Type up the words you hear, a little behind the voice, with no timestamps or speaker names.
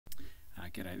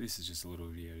G'day, this is just a little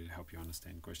video to help you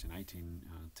understand question 18,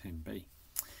 10b.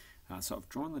 So I've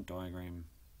drawn the diagram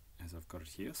as I've got it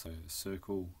here, so a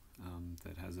circle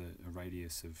that has a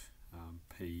radius of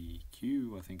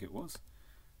PQ, I think it was,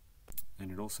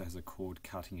 and it also has a chord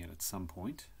cutting it at some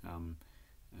point, and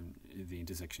the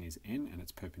intersection is N and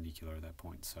it's perpendicular at that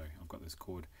point, so I've got this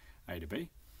chord A to B,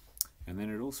 and then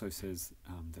it also says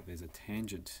that there's a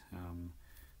tangent.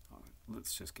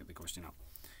 Let's just get the question up.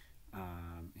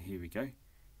 Here we go.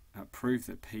 Prove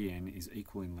that Pn is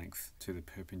equal in length to the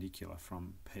perpendicular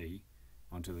from P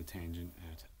onto the tangent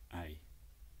at A.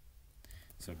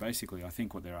 So basically I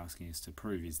think what they're asking us to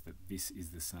prove is that this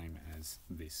is the same as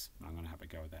this. I'm going to have a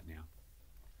go at that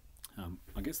now.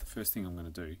 I guess the first thing I'm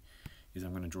going to do is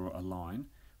I'm going to draw a line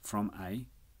from A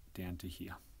down to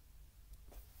here.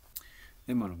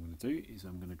 Then what I'm going to do is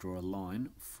I'm going to draw a line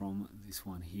from this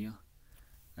one here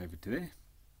over to there,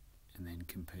 and then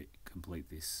complete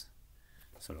this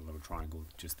sort of little triangle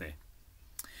just there.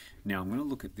 Now I'm going to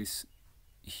look at this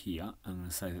here. I'm going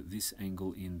to say that this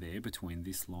angle in there between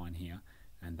this line here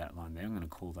and that line there, I'm going to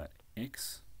call that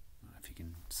X. I don't know if you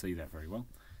can see that very well.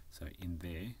 So in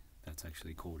there, that's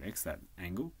actually called X, that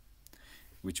angle,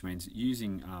 which means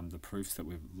using the proofs that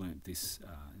we've learnt this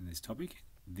in this topic,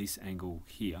 this angle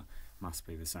here must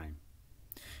be the same.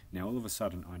 Now all of a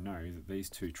sudden I know that these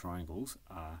two triangles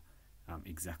are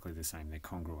exactly the same, they're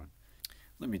congruent.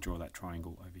 Let me draw that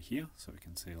triangle over here so we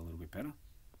can see it a little bit better.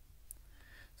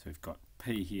 So we've got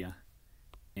P here,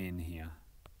 N here,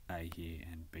 A here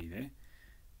and B there,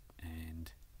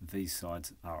 and these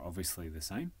sides are obviously the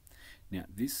same. Now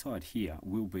this side here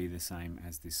will be the same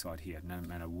as this side here, no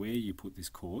matter where you put this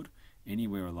chord,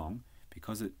 anywhere along,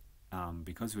 because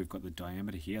we've got the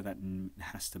diameter here, that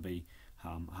has to be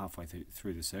halfway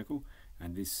through the circle,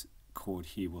 and this chord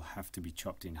here will have to be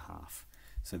chopped in half.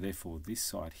 So therefore this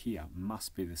side here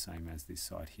must be the same as this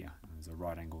side here, and there's a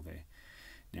right angle there.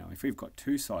 Now if we've got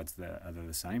two sides that are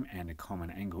the same and a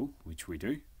common angle, which we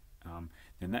do,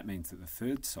 then that means that the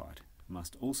third side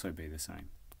must also be the same.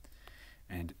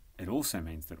 And it also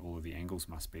means that all of the angles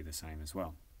must be the same as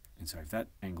well. And so if that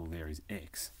angle there is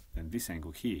X, then this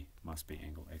angle here must be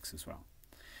angle X as well.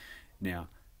 Now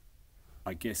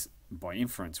I guess by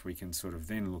inference we can sort of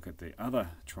then look at the other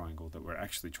triangle that we're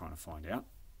actually trying to find out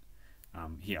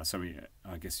here. So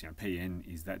I guess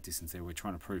Pn is that distance there. We're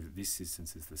trying to prove that this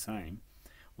distance is the same.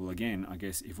 Well, again, I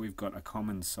guess if we've got a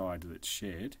common side that's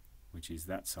shared, which is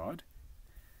that side,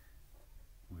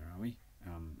 where are we?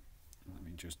 Let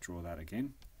me just draw that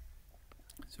again.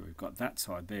 So we've got that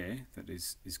side there that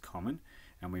is common,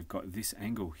 and we've got this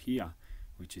angle here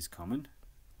which is common.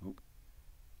 Oh,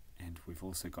 and we've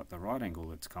also got the right angle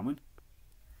that's common.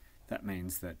 That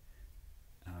means that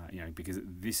because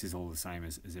this is all the same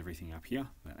as everything up here,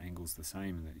 that angle's the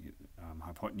same and the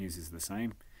hypotenuse is the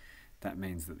same, that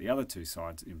means that the other two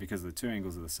sides, because the two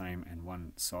angles are the same and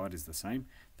one side is the same,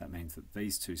 that means that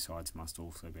these two sides must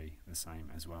also be the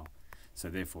same as well. So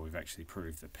therefore we've actually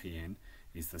proved that Pn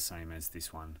is the same as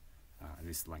this one,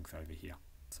 this length over here.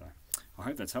 So I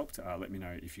hope that's helped. Let me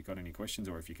know if you've got any questions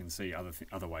or if you can see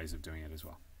other ways of doing it as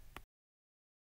well.